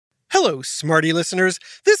Hello, Smarty listeners.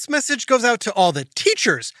 This message goes out to all the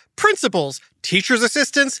teachers, principals, teachers'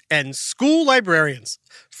 assistants, and school librarians.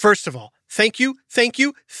 First of all, thank you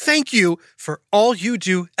for all you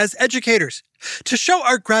do as educators. To show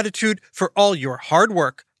our gratitude for all your hard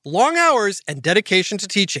work, long hours, and dedication to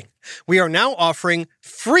teaching, we are now offering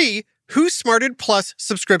free Who Smarted Plus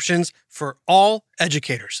subscriptions for all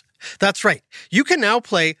educators. That's right. You can now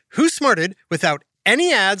play Who Smarted without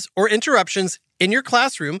any ads or interruptions in your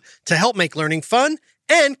classroom to help make learning fun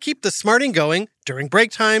and keep the smarting going during break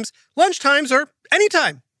times, lunch times, or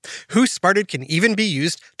anytime. Who Smarted can even be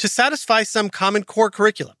used to satisfy some Common Core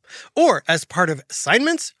curriculum or as part of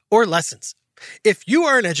assignments or lessons. If you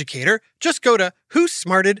are an educator, just go to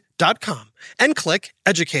whosmarted.com and click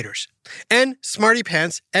Educators. And Smarty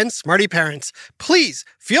Pants and Smarty Parents, please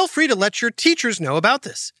feel free to let your teachers know about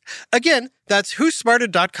this. Again, that's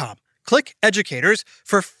whosmarted.com. Click Educators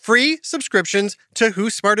for free subscriptions to Who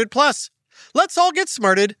Smarted Plus. Let's all get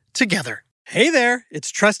smarted together. Hey there, it's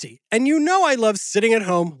Trusty, and you know I love sitting at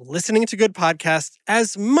home listening to good podcasts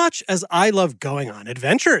as much as I love going on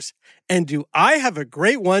adventures. And do I have a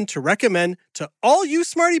great one to recommend to all you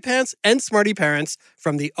Smarty Pants and Smarty Parents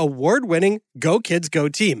from the award-winning Go Kids Go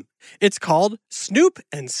team. It's called Snoop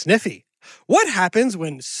and Sniffy. What happens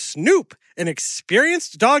when Snoop, an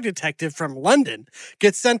experienced dog detective from London,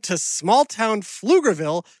 gets sent to small-town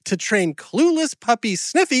Pflugerville to train clueless puppy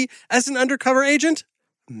Sniffy as an undercover agent?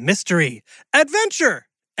 Mystery, adventure,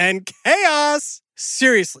 and chaos!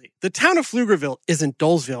 Seriously, the town of Pflugerville isn't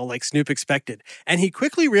Dolesville like Snoop expected, and he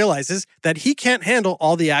quickly realizes that he can't handle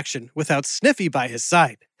all the action without Sniffy by his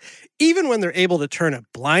side. Even when they're able to turn a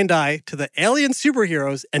blind eye to the alien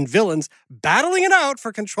superheroes and villains battling it out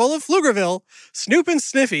for control of Pflugerville, Snoop and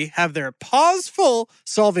Sniffy have their paws full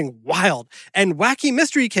solving wild and wacky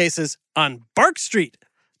mystery cases on Bark Street.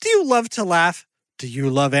 Do you love to laugh? Do you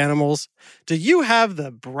love animals? Do you have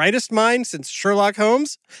the brightest mind since Sherlock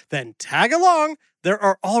Holmes? Then tag along. There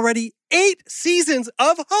are already 8 seasons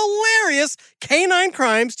of hilarious canine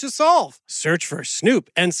crimes to solve. Search for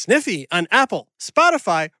Snoop and Sniffy on Apple,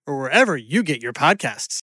 Spotify, or wherever you get your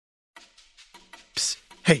podcasts. Psst.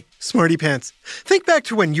 Hey, Smarty Pants. Think back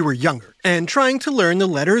to when you were younger and trying to learn the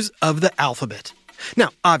letters of the alphabet. Now,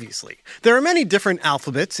 obviously, there are many different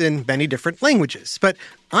alphabets in many different languages, but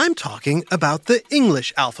I'm talking about the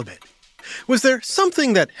English alphabet. Was there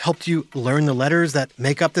something that helped you learn the letters that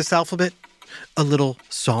make up this alphabet? A little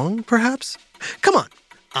song, perhaps? Come on,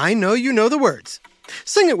 I know you know the words.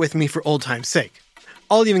 Sing it with me for old time's sake.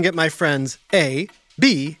 I'll even get my friends A,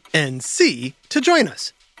 B, and C to join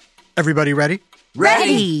us. Everybody ready?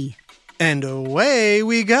 Ready! And away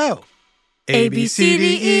we go. A, B, C,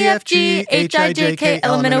 D, E, F, G, H, I, J, K,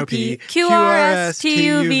 L, M, N, O, P, Q, R, S, T,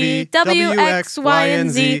 U, V, W, X, Y, and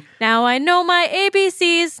Z. Now I know my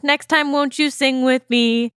ABCs. Next time, won't you sing with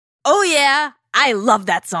me? Oh, yeah. I love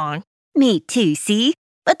that song. Me too, C.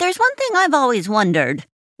 But there's one thing I've always wondered.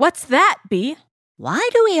 What's that, B? Why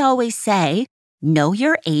do we always say, know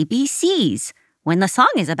your ABCs, when the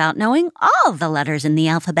song is about knowing all the letters in the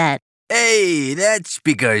alphabet? Hey, that's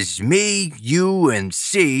because me, you, and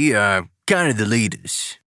C are kind of the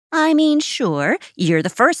leaders. I mean, sure, you're the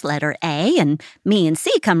first letter A, and me and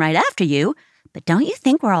C come right after you. But don't you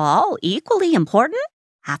think we're all equally important?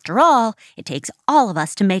 After all, it takes all of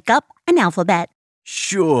us to make up an alphabet.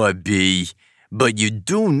 Sure, B. But you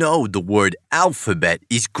do know the word alphabet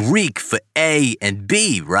is Greek for A and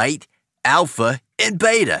B, right? Alpha and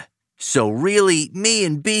beta. So really, me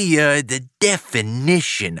and B are the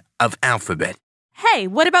definition of alphabet. Hey,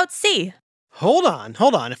 what about C? Hold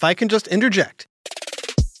on, if I can just interject.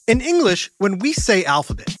 In English, when we say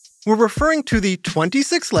alphabet, we're referring to the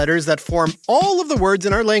 26 letters that form all of the words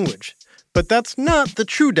in our language. But that's not the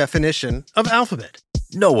true definition of alphabet.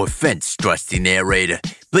 No offense, trusty narrator,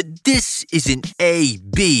 but this is an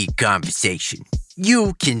A-B conversation.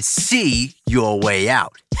 You can see your way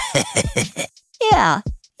out. Yeah,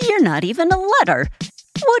 you're not even a letter.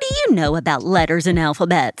 What do you know about letters and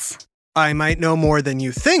alphabets? I might know more than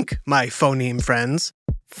you think, my phoneme friends.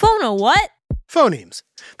 Phono what? Phonemes.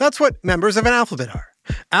 That's what members of an alphabet are.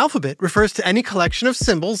 Alphabet refers to any collection of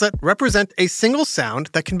symbols that represent a single sound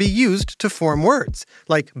that can be used to form words,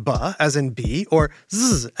 like B as in B or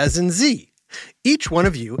Z as in Z. Each one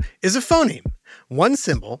of you is a phoneme, one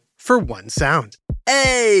symbol for one sound.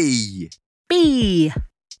 A. B.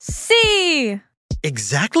 C.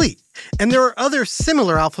 Exactly. And there are other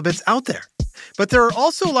similar alphabets out there. But there are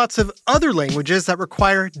also lots of other languages that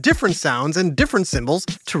require different sounds and different symbols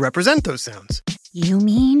to represent those sounds. You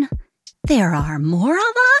mean there are more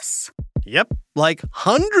of us? Yep, like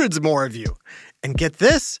hundreds more of you. And get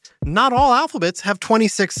this, not all alphabets have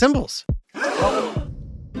 26 symbols.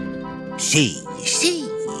 See,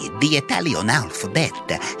 the Italian alphabet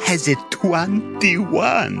has a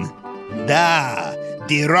 21.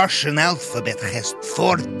 The Russian alphabet has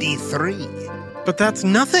 43. But that's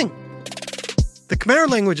nothing. The Khmer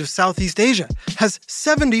language of Southeast Asia has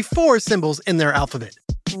 74 symbols in their alphabet.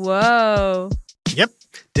 Whoa. Yep,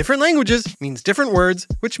 different languages means different words,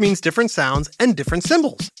 which means different sounds and different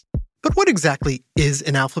symbols. But what exactly is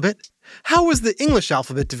an alphabet? How was the English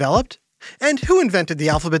alphabet developed? And who invented the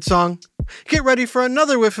alphabet song? Get ready for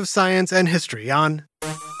another whiff of science and history on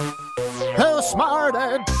Who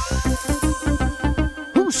smarted?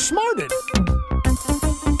 Who's smarted?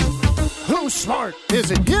 Who's smart?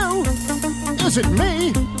 Is it you? Is it me?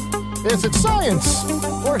 Is it science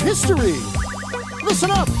or history?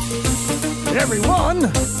 Listen up, everyone.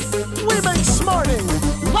 We make smarting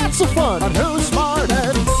lots of fun on Who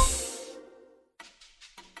Smarted.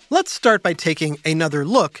 Let's start by taking another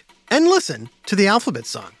look and listen to the alphabet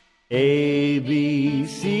song. A, B,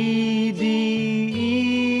 C,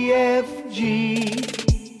 D, E, F, G.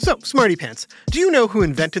 So, Smarty Pants, do you know who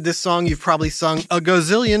invented this song you've probably sung a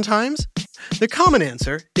gazillion times? The common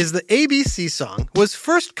answer is the ABC song was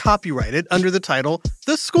first copyrighted under the title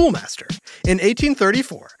The Schoolmaster in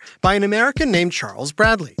 1834 by an American named Charles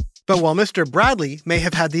Bradley. But while Mr. Bradley may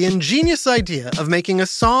have had the ingenious idea of making a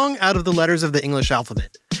song out of the letters of the English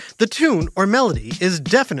alphabet, the tune or melody is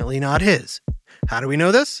definitely not his. How do we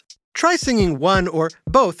know this? Try singing one or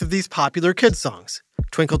both of these popular kids' songs,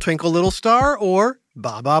 Twinkle Twinkle Little Star or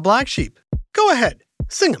Baa Baa Black Sheep. Go ahead,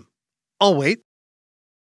 sing them. I'll wait.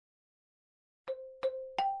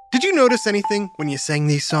 Did you notice anything when you sang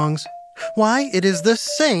these songs? Why, it is the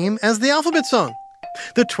same as the alphabet song.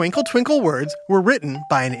 The Twinkle Twinkle words were written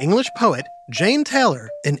by an English poet, Jane Taylor,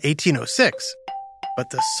 in 1806. But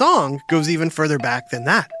the song goes even further back than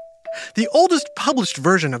that. The oldest published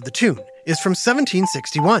version of the tune is from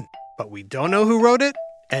 1761, but we don't know who wrote it,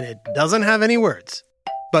 and it doesn't have any words.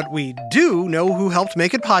 But we do know who helped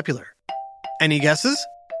make it popular. Any guesses?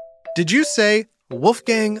 Did you say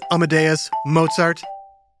Wolfgang Amadeus Mozart?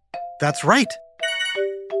 That's right.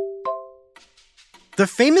 The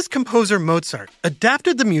famous composer Mozart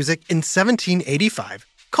adapted the music in 1785,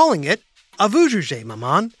 calling it À vous juger,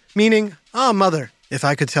 maman, meaning, ah, mother, if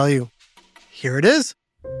I could tell you. Here it is.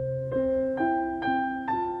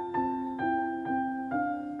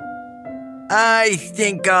 I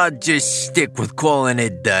think I'll just stick with calling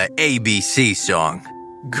it the ABC song.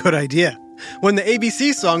 Good idea. When the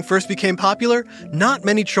ABC song first became popular, not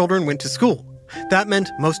many children went to school. That meant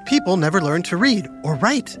most people never learned to read or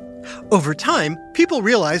write. Over time, people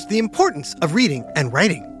realized the importance of reading and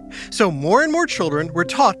writing. So more and more children were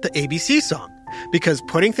taught the ABC song, because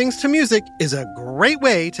putting things to music is a great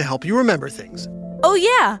way to help you remember things. Oh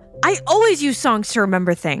yeah, I always use songs to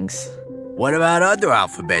remember things. What about other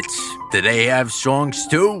alphabets? Do they have songs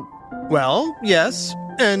too? Well, yes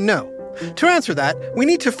and no. To answer that, we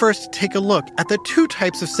need to first take a look at the two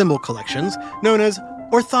types of symbol collections known as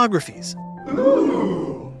orthographies.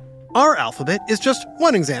 Ooh. Our alphabet is just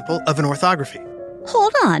one example of an orthography.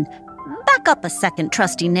 Hold on. Back up a second,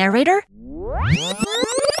 trusty narrator.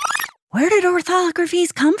 Where did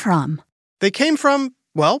orthographies come from? They came from,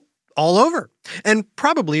 well, all over, and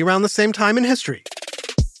probably around the same time in history.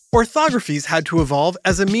 Orthographies had to evolve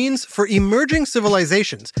as a means for emerging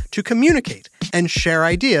civilizations to communicate and share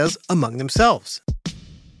ideas among themselves.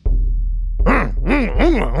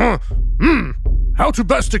 How to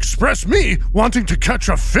best express me wanting to catch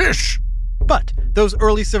a fish? But those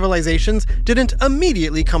early civilizations didn't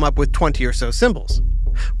immediately come up with 20 or so symbols.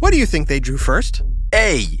 What do you think they drew first?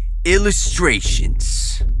 A,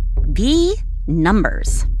 illustrations. B,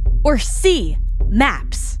 numbers. Or C,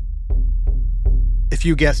 maps. If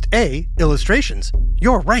you guessed A, illustrations,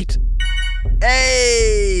 you're right.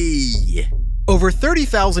 A! Over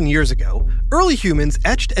 30,000 years ago, early humans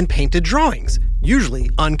etched and painted drawings, usually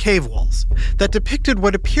on cave walls, that depicted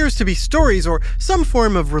what appears to be stories or some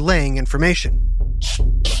form of relaying information.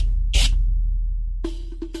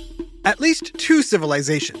 At least two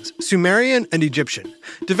civilizations, Sumerian and Egyptian,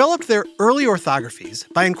 developed their early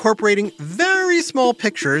orthographies by incorporating very small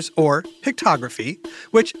pictures, or pictography,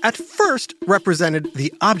 which at first represented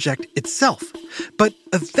the object itself, but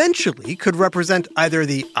eventually could represent either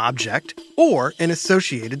the object or an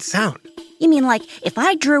associated sound. You mean like if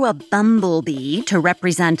I drew a bumblebee to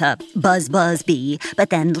represent a buzz bee, but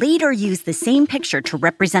then later used the same picture to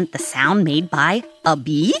represent the sound made by a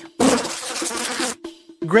bee?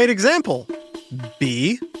 Great example.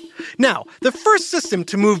 B. Now, the first system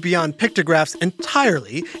to move beyond pictographs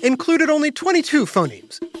entirely included only 22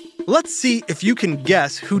 phonemes. Let's see if you can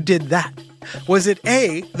guess who did that. Was it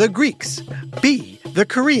A, the Greeks, B, the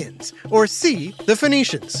Koreans, or C, the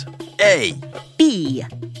Phoenicians? A. B.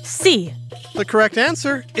 C. The correct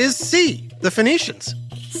answer is C, the Phoenicians.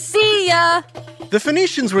 See ya! The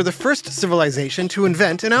Phoenicians were the first civilization to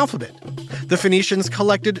invent an alphabet. The Phoenicians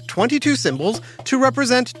collected 22 symbols to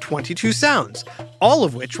represent 22 sounds, all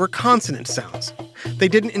of which were consonant sounds. They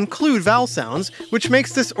didn't include vowel sounds, which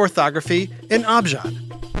makes this orthography an abjad.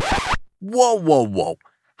 Whoa.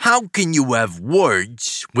 How can you have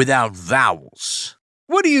words without vowels?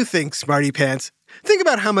 What do you think, Smarty Pants? Think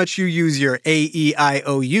about how much you use your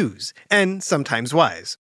A-E-I-O-U's, and sometimes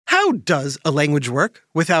Y's. How does a language work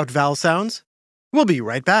without vowel sounds? We'll be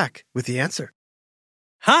right back with the answer.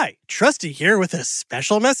 Hi, Trusty here with a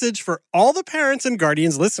special message for all the parents and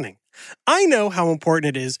guardians listening. I know how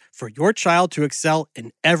important it is for your child to excel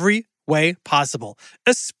in every way possible,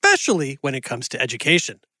 especially when it comes to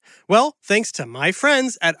education. Well, thanks to my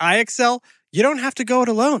friends at iExcel, you don't have to go it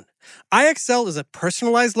alone. iExcel is a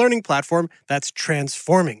personalized learning platform that's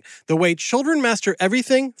transforming the way children master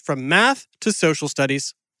everything from math to social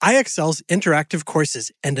studies. iExcel's interactive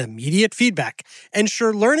courses and immediate feedback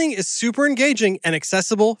ensure learning is super engaging and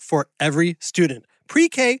accessible for every student,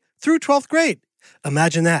 pre-K through 12th grade.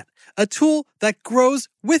 Imagine that, a tool that grows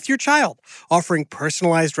with your child, offering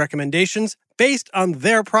personalized recommendations based on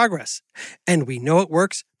their progress. And we know it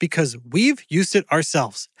works because we've used it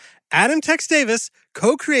ourselves. Adam Tex Davis,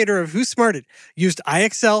 co-creator of Who Smarted, used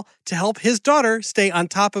iExcel to help his daughter stay on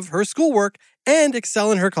top of her schoolwork and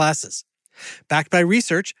excel in her classes. Backed by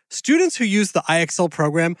research, students who use the iExcel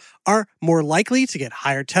program are more likely to get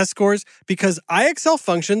higher test scores because iExcel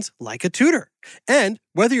functions like a tutor. And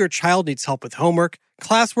whether your child needs help with homework,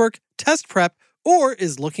 classwork, test prep, or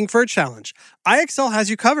is looking for a challenge, iExcel has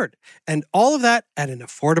you covered, and all of that at an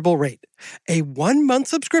affordable rate. A 1-month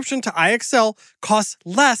subscription to iExcel costs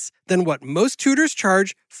less than what most tutors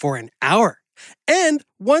charge for an hour. And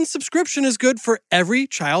one subscription is good for every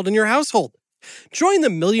child in your household. Join the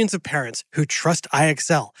millions of parents who trust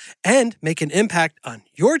iExcel and make an impact on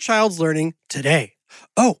your child's learning today.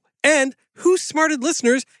 Oh, and Who Smarted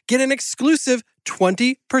listeners get an exclusive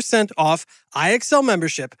 20% off iExcel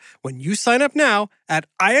membership when you sign up now at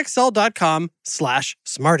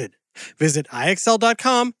iexcel.com/smarted. Visit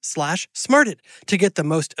iexcel.com/smarted to get the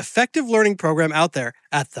most effective learning program out there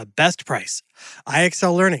at the best price.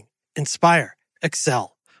 iExcel Learning. Inspire.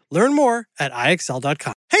 Excel. Learn more at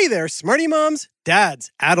iexcel.com. Hey there, Smarty moms,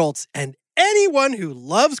 dads, adults, and anyone who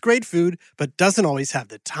loves great food but doesn't always have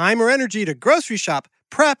the time or energy to grocery shop,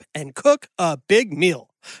 prep, and cook a big meal.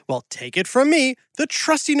 Well, take it from me, the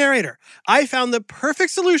trusty narrator. I found the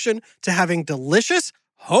perfect solution to having delicious,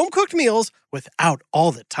 home-cooked meals without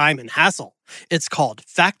all the time and hassle. It's called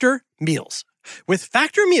Factor Meals. With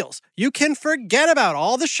Factor Meals, you can forget about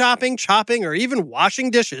all the shopping, chopping, or even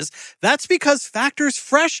washing dishes. That's because Factor's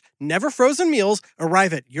fresh, never frozen meals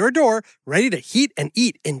arrive at your door ready to heat and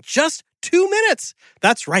eat in just 2 minutes.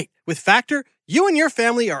 That's right. With Factor, you and your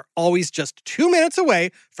family are always just 2 minutes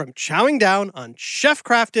away from chowing down on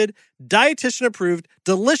chef-crafted, dietitian-approved,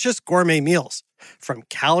 delicious gourmet meals. From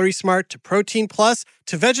Calorie Smart to Protein Plus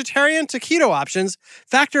to vegetarian to keto options,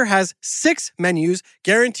 Factor has 6 menus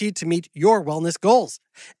guaranteed to meet your wellness goals.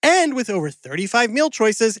 And with over 35 meal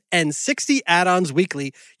choices and 60 add-ons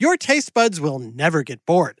weekly, your taste buds will never get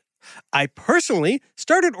bored. I personally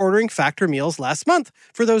started ordering Factor meals last month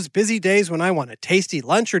for those busy days when I want a tasty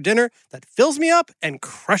lunch or dinner that fills me up and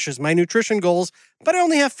crushes my nutrition goals, but I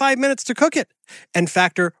only have 5 minutes to cook it. And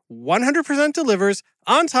Factor 100% delivers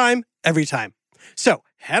on time, every time. So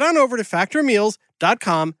head on over to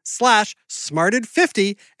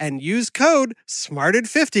factormeals.com/smarted50 and use code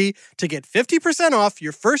SMARTED50 to get 50% off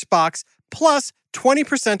your first box plus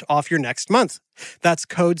 20% off your next month. That's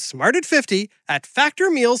code SMARTED50 at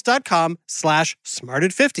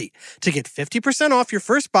factormeals.com/smarted50 to get 50% off your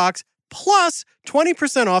first box plus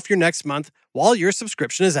 20% off your next month while your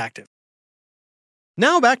subscription is active.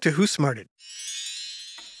 Now back to Who Smarted.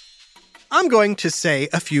 I'm going to say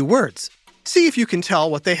a few words. See if you can tell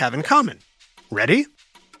what they have in common. Ready?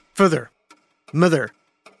 Father, mother,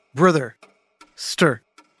 brother, stir.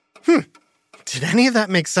 Did any of that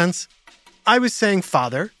make sense? I was saying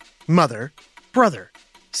father, mother, brother,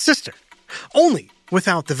 sister, only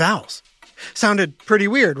without the vowels. Sounded pretty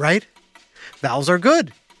weird, right? Vowels are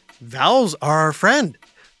good. Vowels are our friend.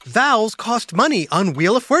 Vowels cost money on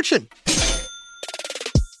Wheel of Fortune.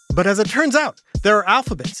 But as it turns out, there are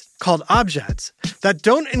alphabets called abjads that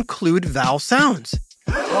don't include vowel sounds.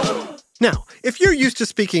 Now, if you're used to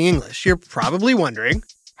speaking English, you're probably wondering,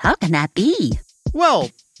 how can that be?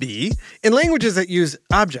 Well, B. In languages that use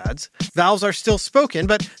abjads, vowels are still spoken,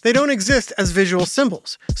 but they don't exist as visual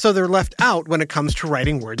symbols, so they're left out when it comes to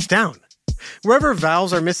writing words down. Wherever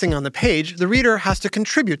vowels are missing on the page, the reader has to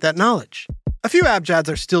contribute that knowledge. A few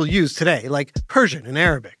abjads are still used today, like Persian and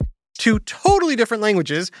Arabic, two totally different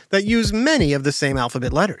languages that use many of the same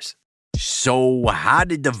alphabet letters. So how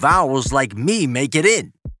did the vowels like me make it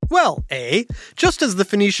in? Well, A, just as the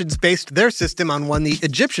Phoenicians based their system on one the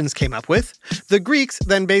Egyptians came up with, the Greeks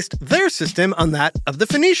then based their system on that of the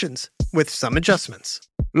Phoenicians, with some adjustments.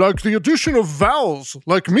 Like the addition of vowels,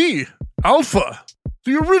 like me, alpha,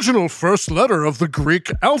 the original first letter of the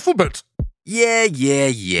Greek alphabet.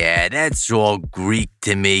 Yeah, that's all Greek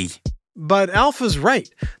to me. But Alpha's right.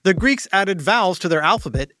 The Greeks added vowels to their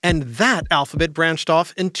alphabet, and that alphabet branched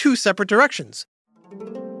off in two separate directions.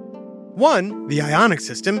 One, the Ionic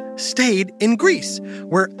system, stayed in Greece,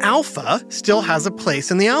 where alpha still has a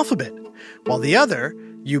place in the alphabet, while the other,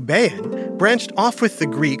 Euboean, branched off with the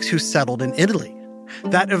Greeks who settled in Italy.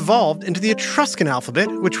 That evolved into the Etruscan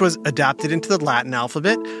alphabet, which was adapted into the Latin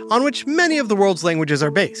alphabet, on which many of the world's languages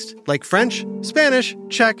are based, like French, Spanish,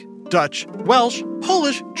 Czech, Dutch, Welsh,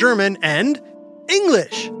 Polish, German, and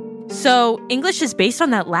English. So English is based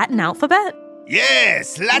on that Latin alphabet?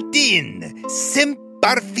 Yes, Latin.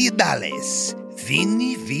 Semper Fidelis.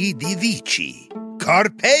 Vini Vidi Vici.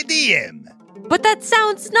 Carpe Diem. But that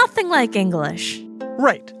sounds nothing like English.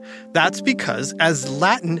 Right. That's because as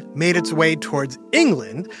Latin made its way towards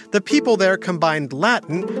England, the people there combined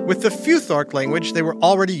Latin with the Futhark language they were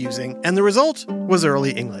already using, and the result was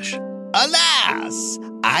early English. Alas,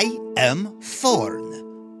 I am Thorn,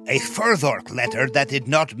 a Furthark letter that did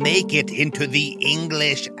not make it into the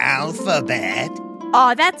English alphabet.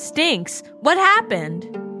 Aw, that stinks. What happened?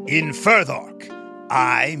 In Furthark,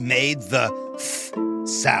 I made the th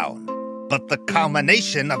sound, but the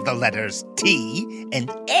combination of the letters T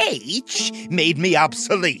and H made me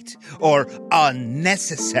obsolete or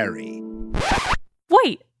unnecessary.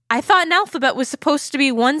 Wait, I thought an alphabet was supposed to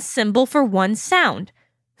be one symbol for one sound.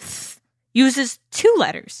 Th uses two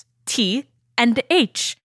letters, T and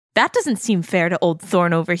H. That doesn't seem fair to old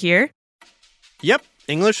Thorn over here. Yep,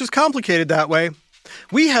 English is complicated that way.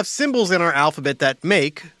 We have symbols in our alphabet that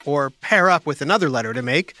make, or pair up with another letter to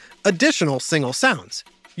make, additional single sounds.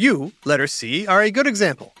 You, letter C, are a good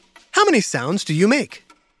example. How many sounds do you make?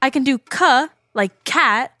 I can do K, like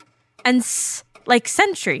cat, and S, like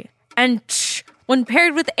century, and Ch, when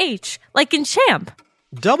paired with H, like in champ.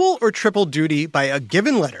 Double or triple duty by a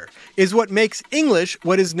given letter is what makes English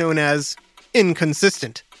what is known as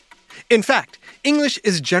inconsistent. In fact, English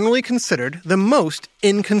is generally considered the most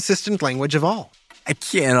inconsistent language of all. I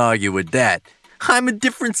can't argue with that. I'm a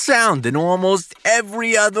different sound in almost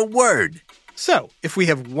every other word. So, if we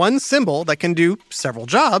have one symbol that can do several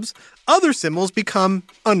jobs, other symbols become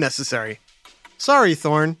unnecessary. Sorry,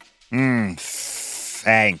 Thorn.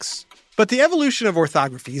 Thanks. But the evolution of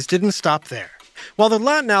orthographies didn't stop there. While the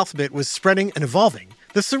Latin alphabet was spreading and evolving,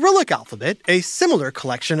 the Cyrillic alphabet, a similar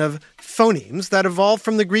collection of phonemes that evolved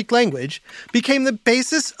from the Greek language, became the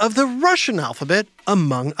basis of the Russian alphabet,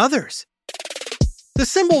 among others. The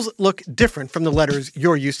symbols look different from the letters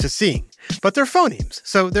you're used to seeing, but they're phonemes,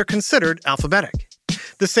 so they're considered alphabetic.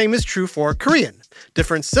 The same is true for Korean.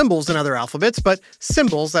 Different symbols in other alphabets, but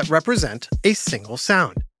symbols that represent a single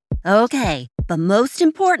sound. Okay, but most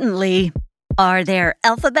importantly, are there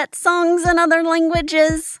alphabet songs in other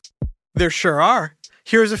languages? There sure are.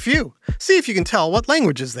 Here's a few. See if you can tell what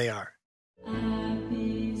languages they are.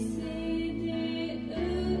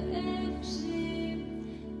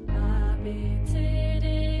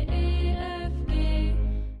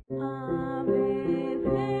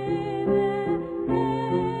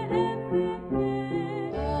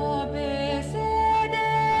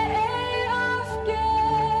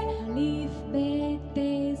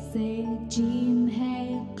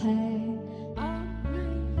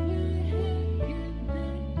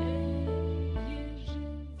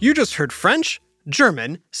 You just heard French,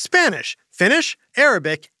 German, Spanish, Finnish,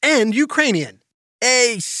 Arabic, and Ukrainian.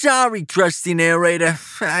 Hey, sorry, trusty narrator.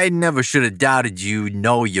 I never should have doubted you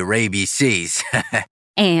know your ABCs.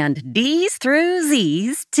 And D's through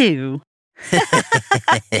Z's, too.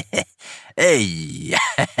 Hey,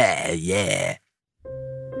 yeah.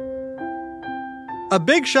 A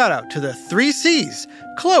big shout out to the 3 C's,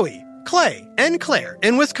 Chloe, Clay, and Claire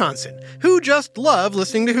in Wisconsin, who just love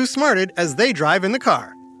listening to Who Smarted as they drive in the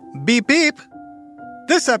car. Beep, beep.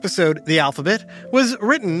 This episode, The Alphabet, was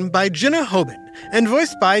written by Jenna Hoban and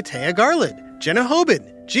voiced by Taya Garland, Jenna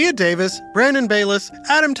Hoban, Gia Davis, Brandon Bayless,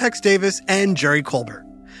 Adam Tex Davis, and Jerry Colbert.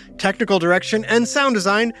 Technical direction and sound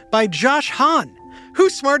design by Josh Hahn. Who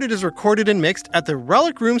Smarted is recorded and mixed at the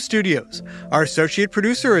Relic Room Studios. Our associate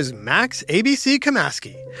producer is Max ABC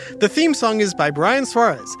Kamaski. The theme song is by Brian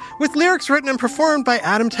Suarez, with lyrics written and performed by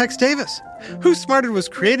Adam Tex Davis. Who Smarted was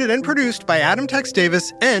created and produced by Adam Tex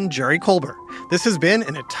Davis and Jerry Colbert. This has been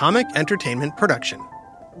an Atomic Entertainment production.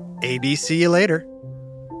 ABC you later.